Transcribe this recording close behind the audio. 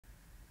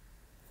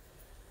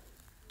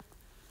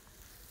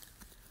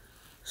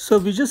So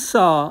we just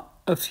saw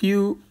a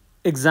few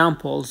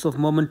examples of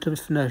moment of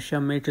inertia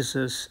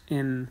matrices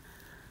in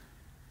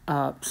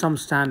some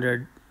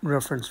standard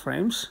reference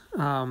frames.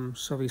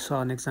 So we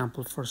saw an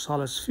example for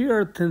solid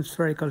sphere, thin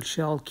spherical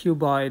shell,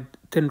 cuboid,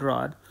 thin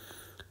rod,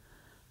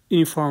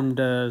 uniform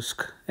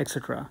disk,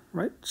 etc.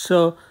 Right?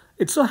 So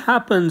it so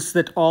happens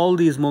that all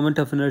these moment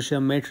of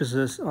inertia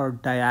matrices are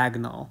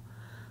diagonal.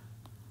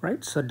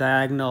 Right? So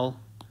diagonal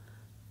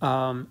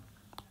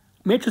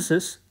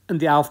matrices and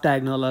the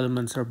off-diagonal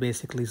elements are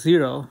basically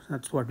zero.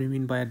 That's what we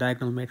mean by a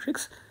diagonal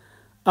matrix.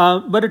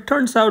 But it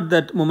turns out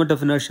that moment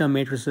of inertia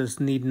matrices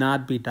need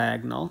not be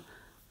diagonal.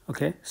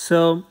 Okay,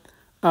 so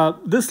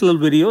this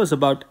little video is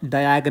about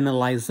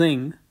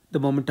diagonalizing the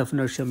moment of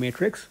inertia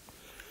matrix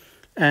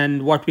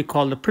and what we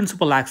call the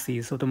principal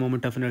axes of the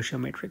moment of inertia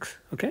matrix.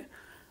 Okay,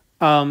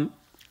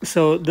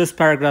 so this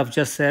paragraph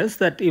just says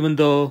that even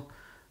though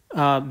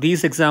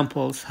these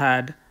examples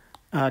had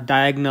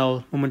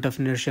diagonal moment of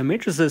inertia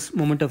matrices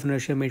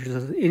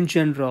in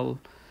general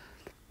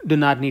do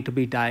not need to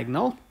be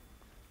diagonal.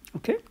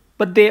 Okay,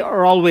 but they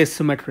are always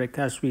symmetric,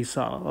 as we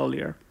saw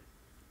earlier.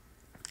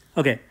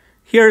 Okay,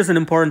 here is an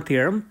important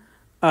theorem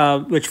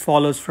which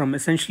follows from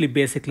essentially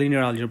basic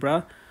linear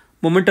algebra.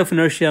 Moment of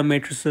inertia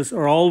matrices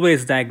are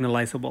always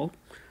diagonalizable.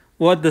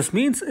 What this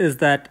means is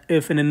that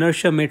if an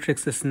inertia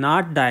matrix is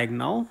not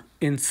diagonal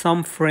in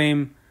some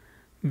frame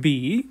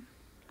B,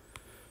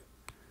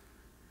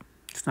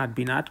 it's not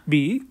B, not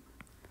B,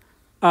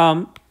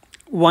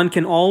 one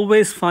can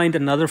always find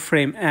another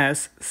frame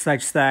S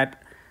such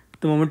that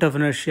the moment of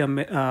inertia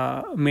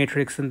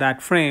matrix in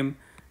that frame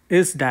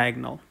is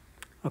diagonal.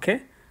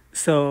 Okay,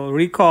 so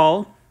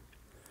recall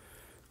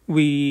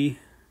we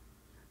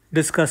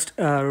discussed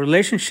a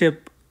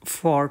relationship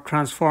for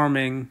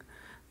transforming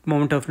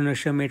moment of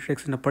inertia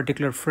matrix in a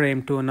particular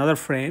frame to another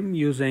frame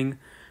using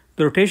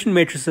the rotation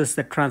matrices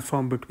that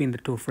transform between the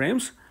two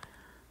frames.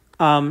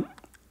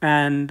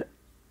 And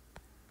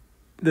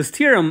this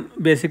theorem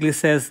basically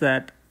says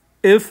that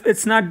if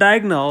it's not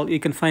diagonal, you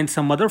can find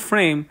some other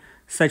frame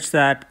such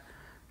that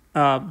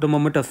the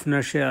moment of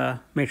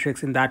inertia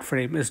matrix in that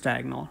frame is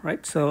diagonal,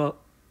 right? So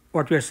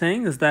what we're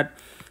saying is that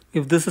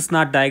if this is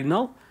not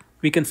diagonal,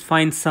 we can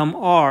find some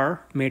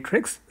R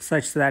matrix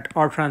such that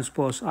R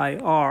transpose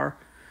IR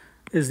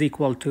is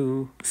equal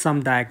to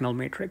some diagonal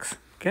matrix.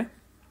 Okay.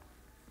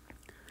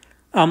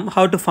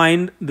 How to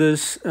find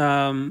this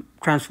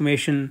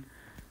transformation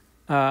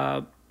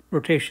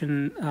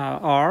rotation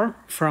R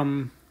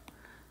from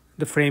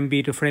the frame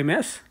B to frame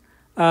S?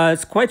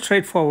 It's quite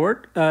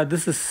straightforward.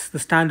 This is the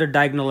standard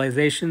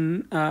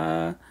diagonalization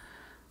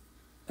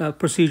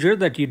procedure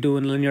that you do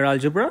in linear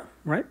algebra,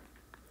 right?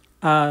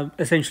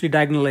 Essentially,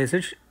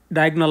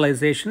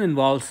 diagonalization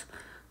involves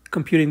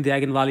computing the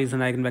eigenvalues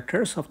and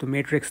eigenvectors of the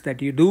matrix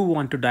that you do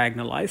want to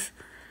diagonalize.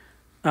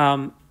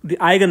 The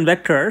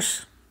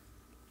eigenvectors,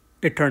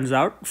 it turns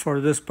out, for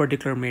this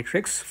particular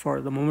matrix,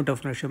 for the moment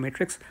of inertia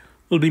matrix,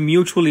 will be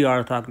mutually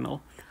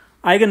orthogonal.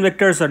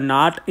 Eigenvectors are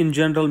not in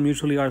general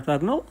mutually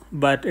orthogonal,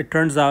 but it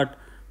turns out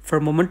for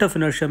moment of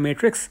inertia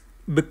matrix,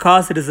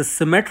 because it is a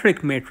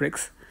symmetric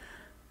matrix,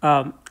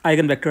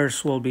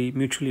 eigenvectors will be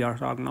mutually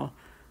orthogonal.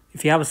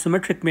 If you have a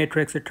symmetric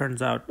matrix, it turns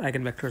out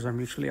eigenvectors are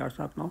mutually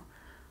orthogonal.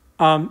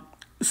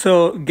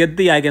 So get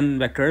the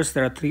eigenvectors.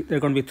 There are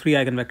going to be three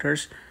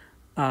eigenvectors,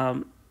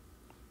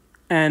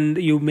 and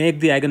you make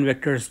the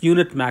eigenvectors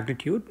unit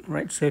magnitude,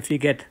 right? So if you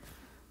get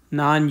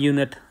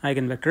non-unit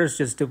eigenvectors,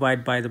 just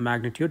divide by the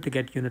magnitude to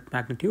get unit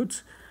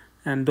magnitudes,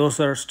 and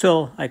those are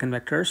still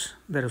eigenvectors,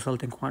 the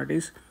resulting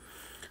quantities.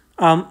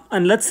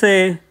 And let's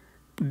say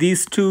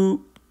these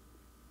two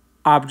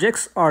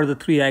objects are the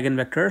three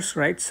eigenvectors,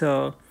 right?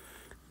 So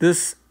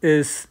this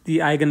is the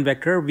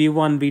eigenvector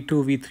v1, v2,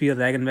 v3 are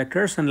the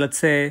eigenvectors, and let's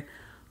say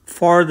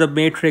for the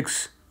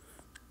matrix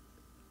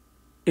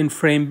in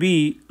frame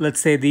B, let's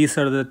say these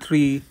are the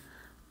three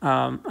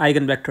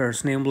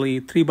eigenvectors, namely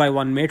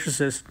 3x1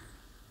 matrices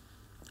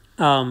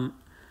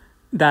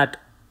that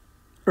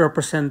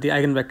represent the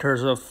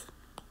eigenvectors of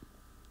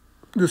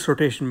this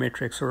rotation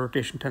matrix or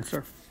rotation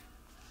tensor.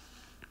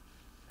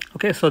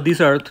 Okay, so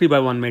these are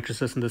 3x1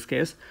 matrices in this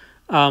case.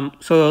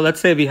 So let's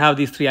say we have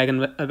these three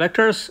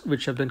eigenvectors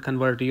which have been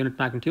converted to unit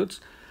magnitudes.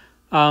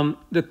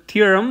 The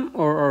theorem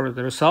or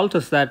the result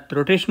is that the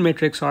rotation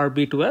matrix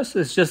RB2S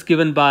is just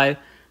given by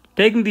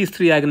taking these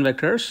three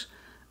eigenvectors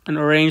and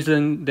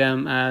arranging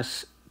them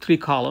as three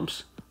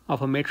columns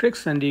of a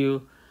matrix, and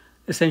you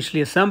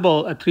essentially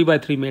assemble a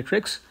 3x3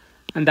 matrix,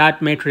 and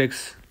that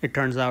matrix, it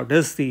turns out,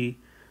 is the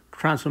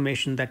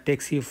transformation that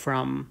takes you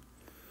from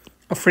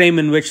a frame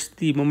in which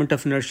the moment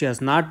of inertia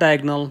is not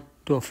diagonal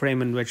to a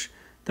frame in which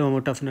the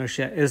moment of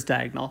inertia is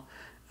diagonal.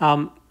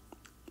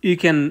 You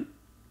can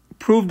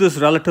prove this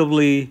in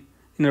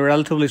a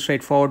relatively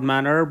straightforward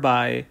manner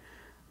by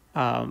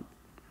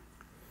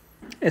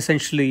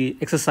essentially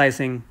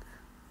exercising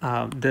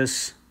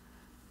this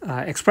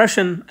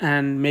expression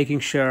and making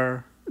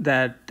sure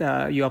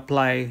that you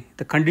apply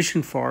the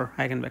condition for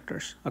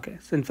eigenvectors. Okay,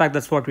 so in fact,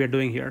 that's what we are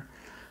doing here.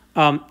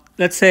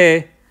 Let's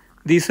say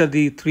these are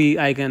the three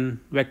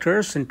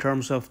eigenvectors in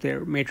terms of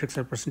their matrix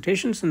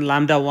representations, and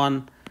lambda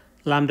 1,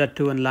 lambda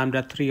 2, and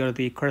lambda 3 are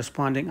the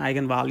corresponding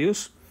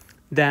eigenvalues.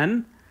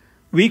 Then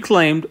we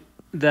claimed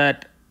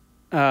that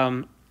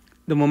the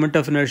moment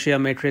of inertia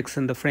matrix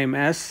in the frame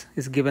S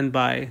is given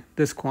by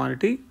this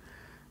quantity.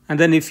 And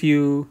then if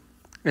you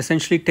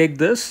essentially take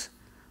this,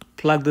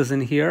 plug this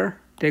in here,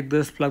 take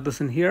this, plug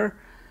this in here,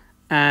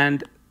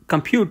 and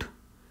compute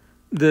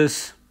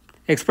this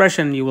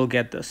expression, you will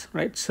get this,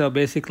 right? So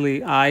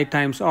basically I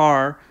times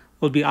R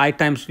will be I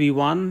times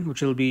V1,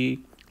 which will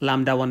be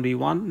lambda 1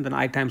 V1, and then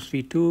I times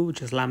V2,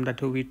 which is lambda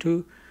 2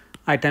 V2,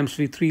 I times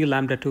V3,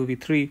 lambda 2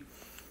 V3,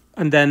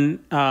 and then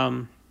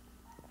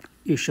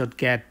you should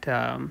get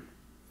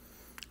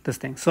this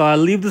thing. So I'll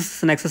leave this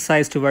as an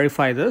exercise to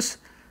verify this,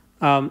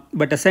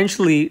 but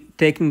essentially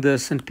taking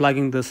this and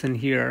plugging this in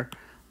here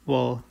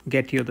will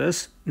get you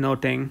this,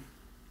 noting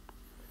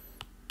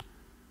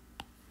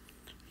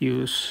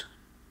use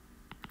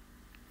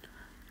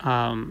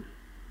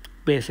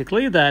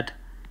basically that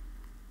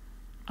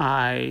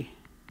I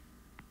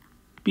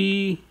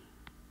B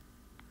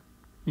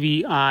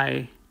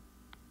VI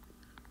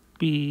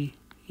B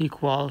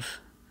equals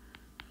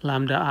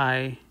lambda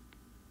I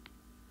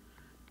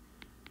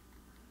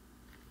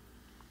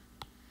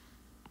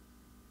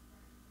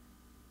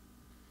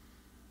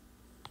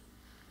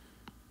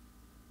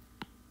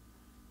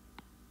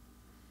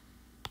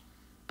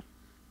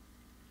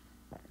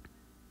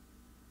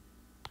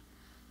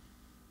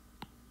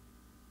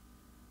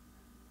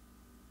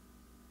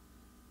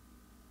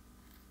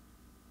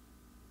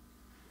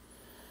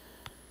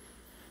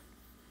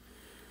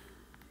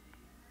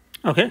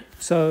Okay,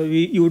 so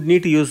you would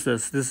need to use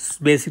this. This is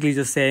basically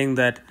just saying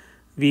that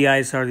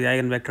VI's are the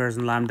eigenvectors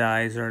and lambda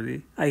i's are the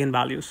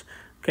eigenvalues.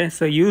 Okay,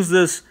 so use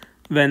this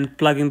when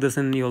plugging this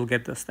in, you'll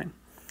get this thing.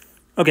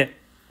 Okay,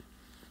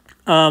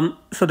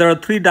 so there are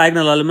three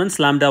diagonal elements,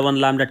 lambda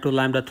 1, lambda 2,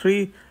 lambda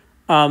 3.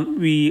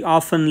 We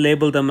often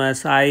label them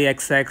as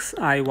IXX,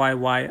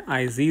 IYY,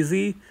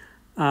 IZZ.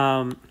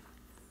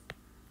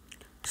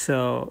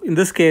 So in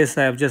this case,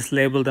 I've just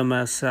labeled them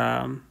as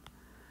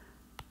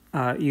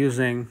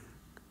using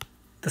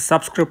the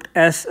subscript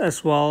S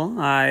as well,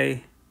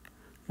 I,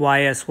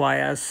 YS,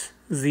 YS,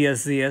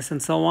 ZS, ZS,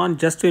 and so on,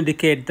 just to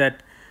indicate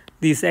that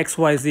these X,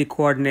 Y, Z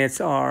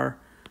coordinates are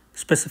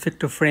specific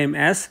to frame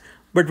S.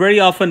 But very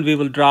often we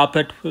will drop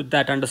it with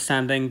that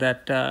understanding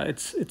that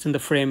it's in the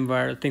frame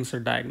where things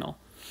are diagonal.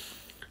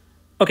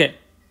 Okay,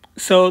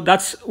 so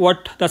that's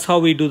how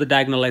we do the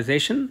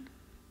diagonalization.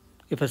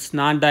 If it's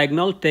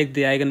non-diagonal, take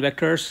the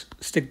eigenvectors,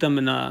 stick them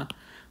in a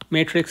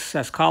matrix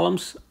as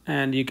columns,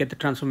 and you get the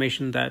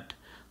transformation that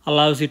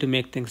allows you to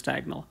make things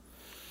diagonal.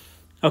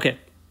 Okay.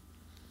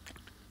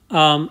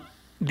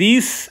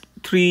 These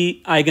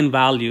three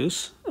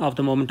eigenvalues of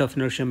the moment of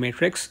inertia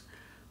matrix,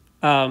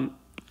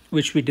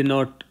 which we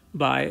denote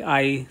by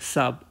I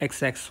sub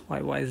XX,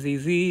 YY,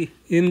 ZZ,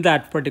 in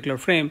that particular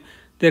frame,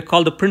 they're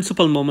called the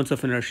principal moments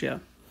of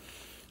inertia,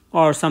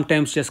 or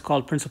sometimes just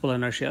called principal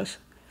inertias.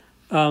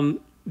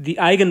 The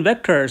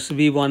eigenvectors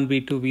V1,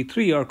 V2,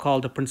 V3 are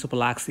called the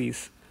principal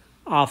axes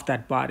of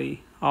that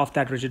body, of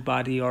that rigid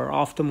body, or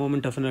of the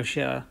moment of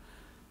inertia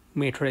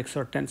matrix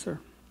or tensor.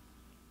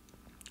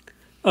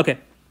 Okay.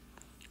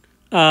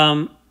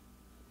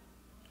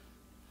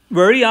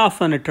 Very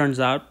often it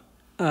turns out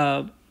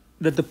that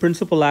the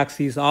principal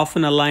axes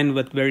often align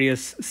with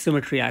various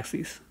symmetry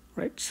axes,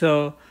 right?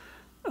 So,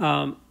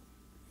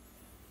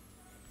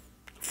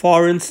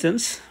 for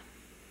instance,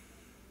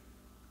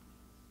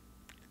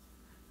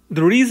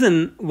 the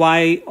reason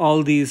why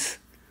all these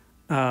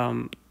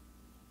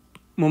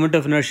moment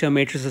of inertia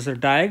matrices are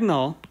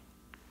diagonal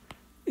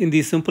in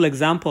these simple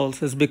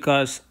examples is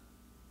because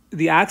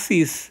the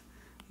axes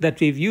that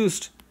we've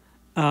used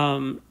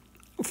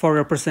for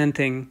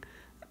representing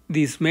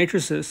these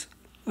matrices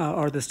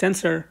or this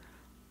tensor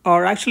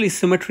are actually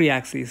symmetry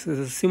axes. This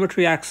is a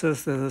symmetry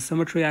axis, this is a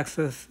symmetry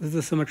axis, this is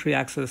a symmetry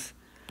axis,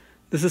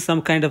 this is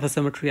some kind of a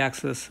symmetry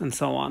axis, and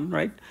so on,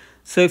 right?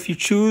 So if you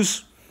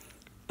choose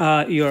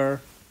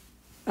your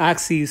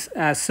axes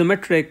as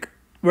symmetric,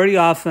 very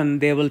often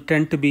they will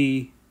tend to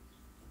be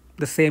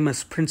the same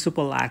as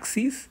principal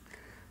axes.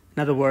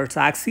 In other words,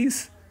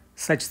 axes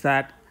such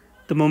that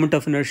the moment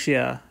of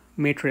inertia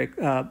matrix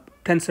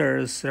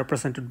tensor is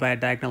represented by a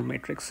diagonal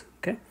matrix.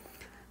 Okay,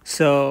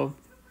 so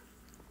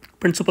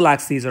principal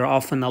axes are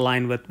often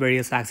aligned with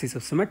various axes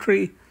of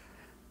symmetry,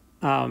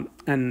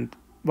 and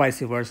vice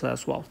versa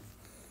as well.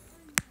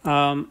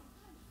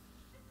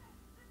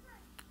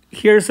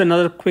 Here's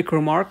another quick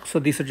remark. So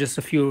these are just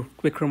a few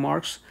quick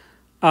remarks.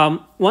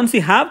 Once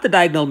you have the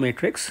diagonal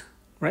matrix,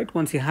 right?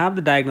 Once you have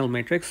the diagonal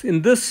matrix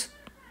in this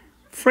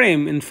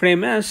frame, in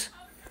frame S,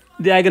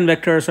 the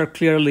eigenvectors are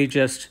clearly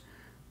just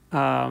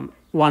 1,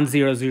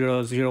 0,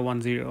 0, 0,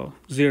 1, 0,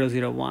 0,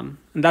 0, 1.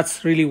 And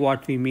that's really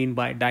what we mean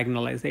by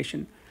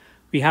diagonalization.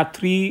 We have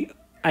three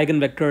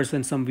eigenvectors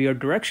in some weird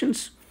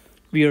directions.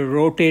 We are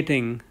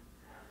rotating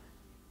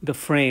the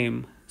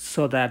frame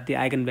so that the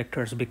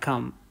eigenvectors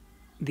become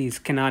these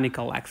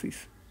canonical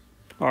axes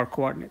or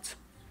coordinates.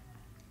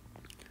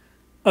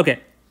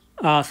 Okay,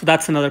 so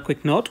that's another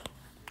quick note.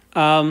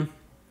 Um,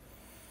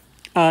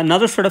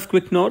 Another sort of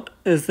quick note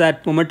is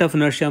that moment of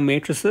inertia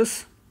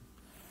matrices,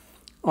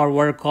 or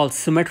what are called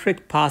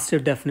symmetric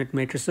positive definite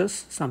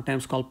matrices,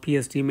 sometimes called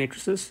PSD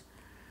matrices.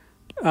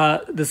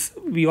 This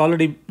we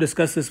already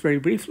discussed this very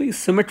briefly.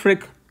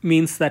 Symmetric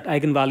means that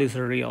eigenvalues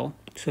are real.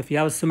 So if you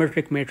have a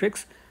symmetric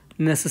matrix,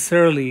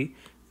 necessarily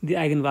the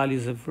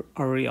eigenvalues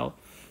are real.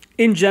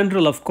 In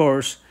general, of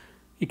course,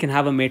 you can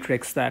have a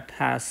matrix that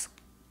has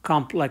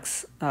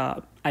complex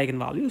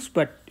eigenvalues,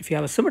 but if you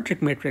have a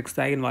symmetric matrix,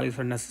 the eigenvalues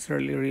are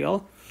necessarily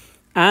real.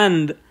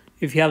 And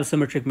if you have a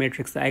symmetric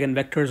matrix, the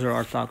eigenvectors are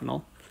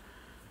orthogonal.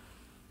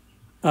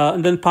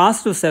 And then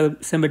positive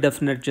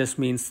semi-definite just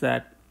means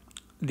that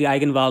the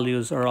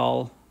eigenvalues are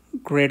all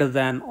greater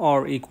than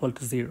or equal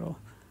to 0.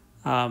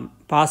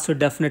 Positive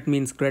definite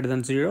means greater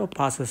than 0.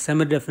 Positive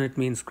semi-definite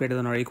means greater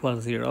than or equal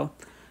to 0.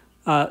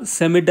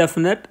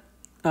 Semi-definite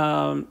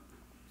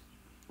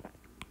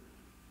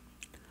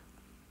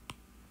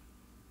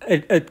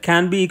it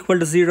can be equal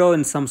to 0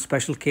 in some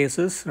special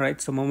cases,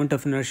 right? So moment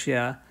of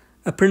inertia,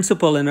 a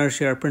principal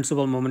inertia or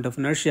principal moment of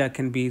inertia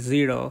can be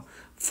 0.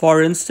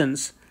 For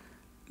instance,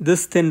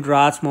 this thin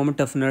rod's moment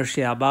of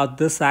inertia about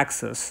this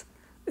axis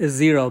is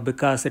 0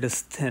 because it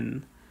is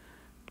thin.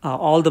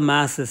 All the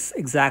mass is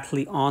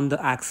exactly on the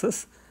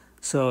axis,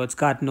 so it's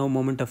got no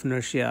moment of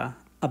inertia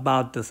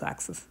about this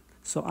axis.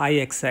 So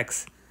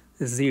Ixx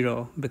is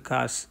 0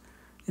 because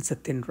it's a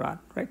thin rod,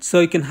 right? So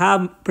you can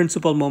have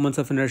principal moments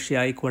of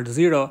inertia equal to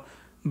 0,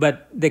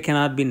 but they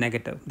cannot be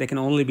negative. They can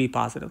only be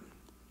positive.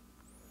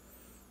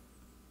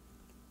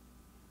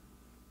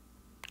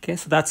 Okay,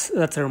 so that's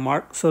a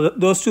remark. So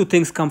those two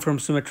things come from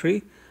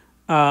symmetry.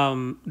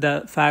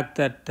 The fact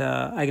that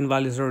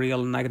eigenvalues are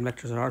real and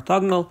eigenvectors are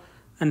orthogonal,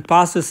 and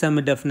positive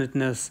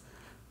semi-definiteness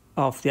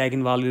of the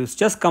eigenvalues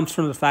just comes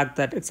from the fact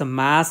that it's a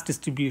mass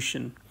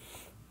distribution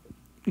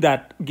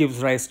that gives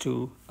rise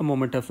to a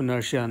moment of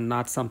inertia and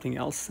not something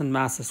else, and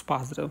mass is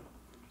positive.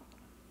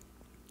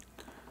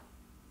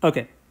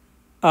 Okay.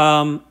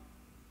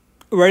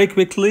 Very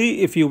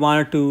quickly, if you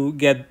wanted to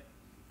get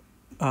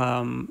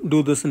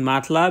do this in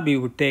Matlab,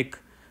 you would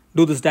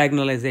do this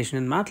diagonalization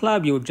in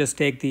Matlab. You would just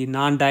take the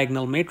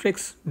non-diagonal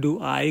matrix, do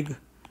Eig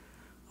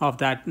of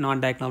that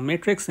non-diagonal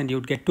matrix, and you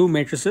would get two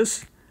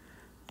matrices,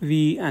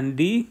 V and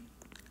D.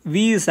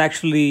 V is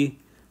actually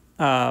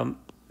the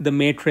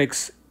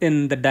matrix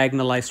in the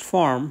diagonalized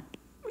form,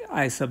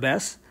 I sub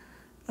S,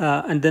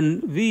 and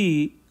then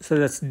V, so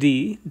that's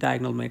D,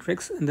 diagonal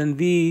matrix, and then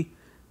V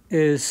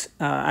is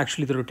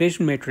actually the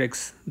rotation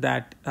matrix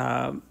that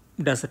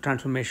does the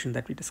transformation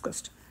that we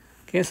discussed.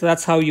 Okay, so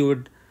that's how you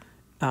would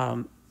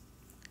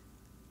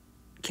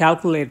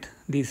calculate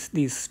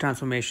these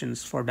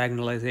transformations for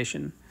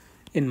diagonalization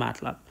in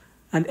Matlab.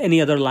 And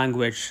any other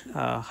language,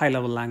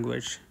 high-level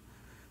language,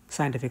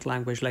 scientific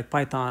language like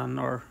Python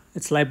or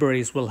its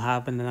libraries will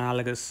have an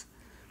analogous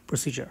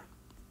procedure.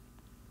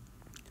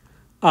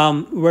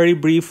 Very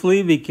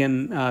briefly, we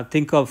can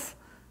think of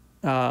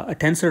a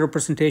tensor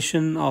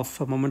representation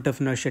of a moment of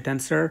inertia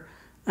tensor,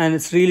 and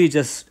it's really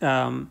just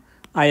Ixx,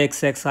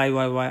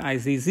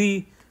 Iyy,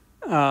 Izz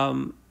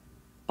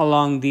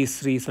along these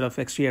three sort of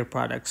exterior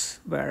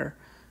products where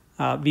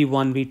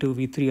V1, V2,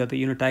 V3 are the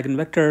unit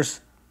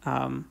eigenvectors.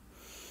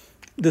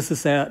 This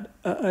is a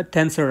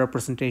tensor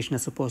representation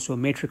as opposed to a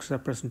matrix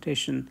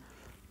representation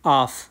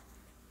of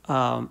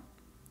a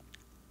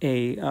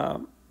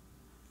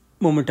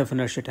moment of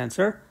inertia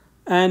tensor.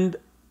 And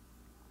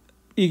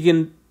you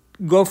can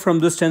go from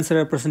this tensor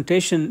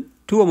representation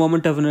to a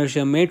moment of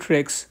inertia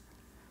matrix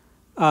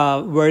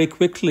very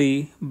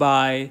quickly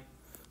by,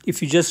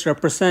 if you just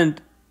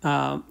represent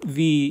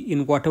V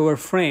in whatever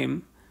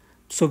frame.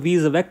 So V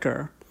is a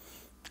vector,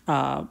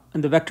 and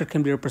the vector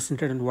can be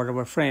represented in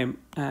whatever frame.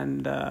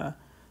 And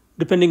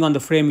depending on the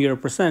frame you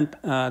represent,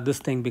 this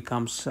thing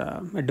becomes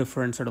a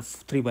different sort of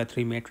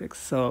 3x3 matrix.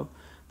 So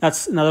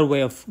that's another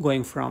way of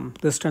going from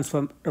this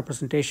transform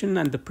representation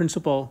and the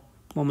principal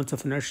moments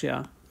of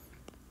inertia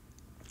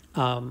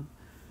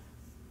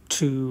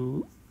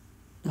to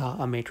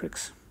a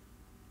matrix.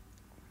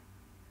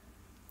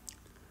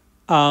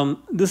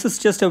 This is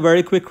just a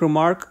very quick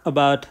remark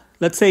about,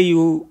 let's say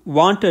you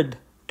wanted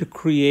to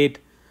create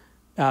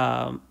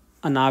an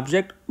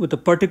object with a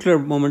particular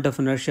moment of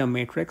inertia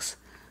matrix.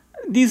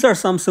 These are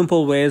some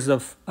simple ways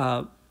of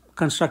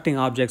constructing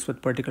objects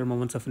with particular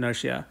moments of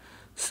inertia.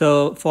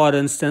 So for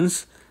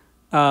instance,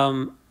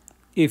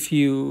 if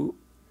you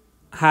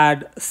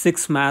had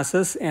 6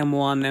 masses,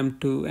 M1,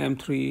 M2,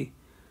 M3,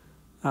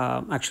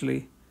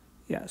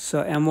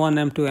 so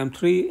M1, M2,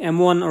 M3,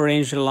 M1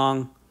 arranged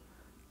along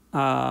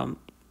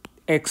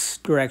X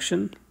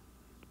direction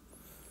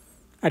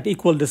at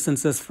equal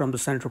distances from the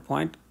center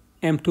point,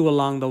 M2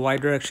 along the Y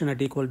direction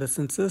at equal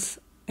distances,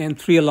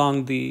 M3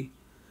 along the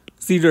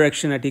Z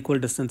direction at equal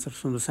distances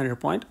from the center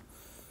point.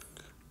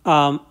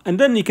 And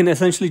then you can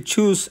essentially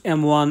choose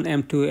M1,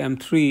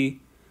 M2,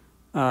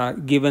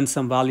 M3, given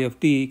some value of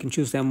D, you can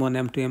choose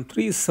M1, M2,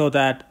 M3 so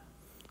that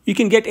you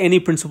can get any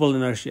principal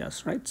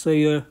inertias, right?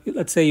 So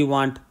let's say you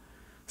want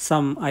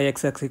some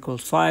ixx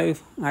equals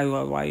 5,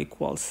 iyy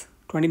equals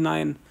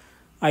 29,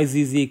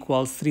 izz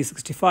equals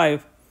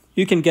 365,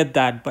 you can get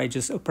that by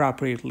just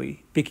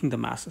appropriately picking the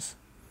masses.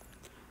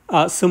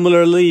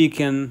 Similarly, you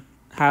can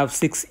have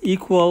 6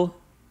 equal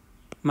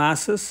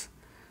masses,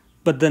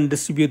 but then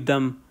distribute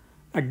them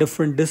at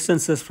different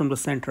distances from the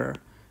center.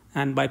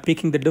 And by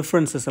picking the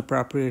differences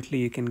appropriately,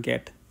 you can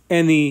get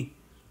any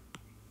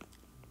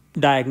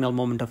diagonal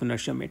moment of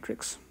inertia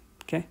matrix.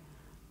 Okay,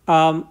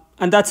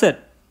 and that's it.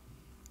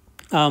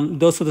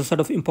 Those are the sort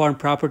of important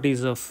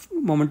properties of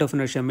moment of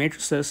inertia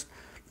matrices.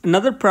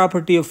 Another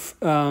property of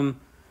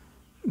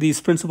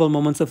these principal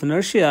moments of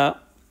inertia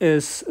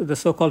is the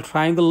so-called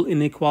triangle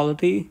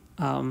inequality.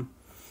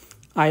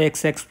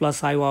 Ixx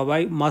plus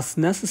Iyy must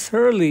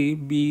necessarily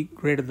be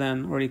greater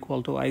than or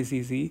equal to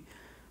Izz,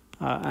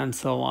 and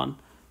so on.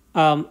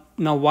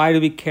 Now, why do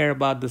we care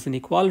about this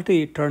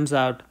inequality? It turns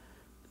out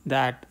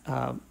that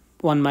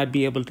one might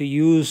be able to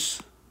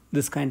use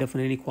this kind of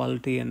an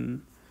inequality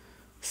in,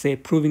 say,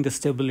 proving the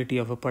stability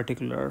of a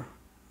particular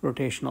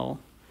rotational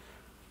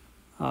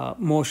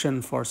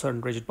motion for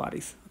certain rigid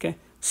bodies. Okay,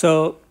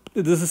 so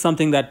this is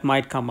something that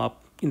might come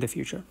up in the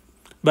future,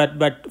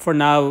 but for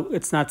now,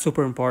 it's not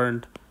super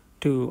important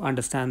to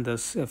understand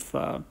this if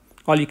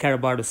all you care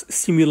about is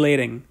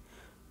simulating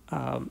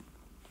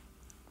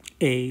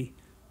a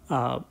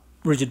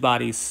rigid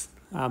body's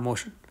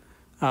motion.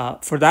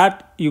 For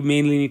that, you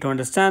mainly need to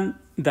understand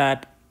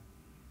that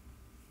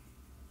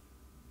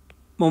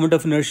moment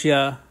of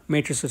inertia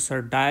matrices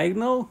are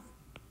diagonal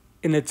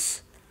in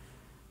its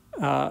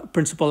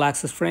principal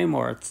axis frame,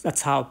 or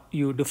that's how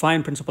you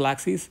define principal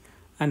axes,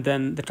 and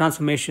then the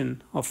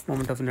transformation of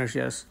moment of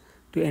inertias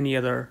to any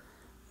other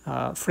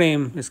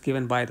frame is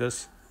given by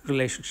this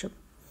relationship,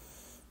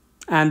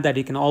 and that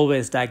you can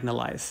always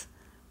diagonalize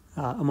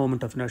a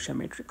moment of inertia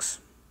matrix.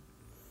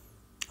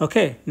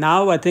 Okay,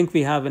 now I think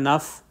we have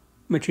enough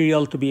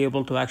material to be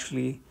able to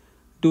actually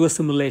do a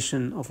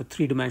simulation of a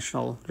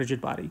three-dimensional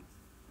rigid body,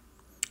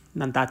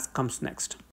 and that comes next.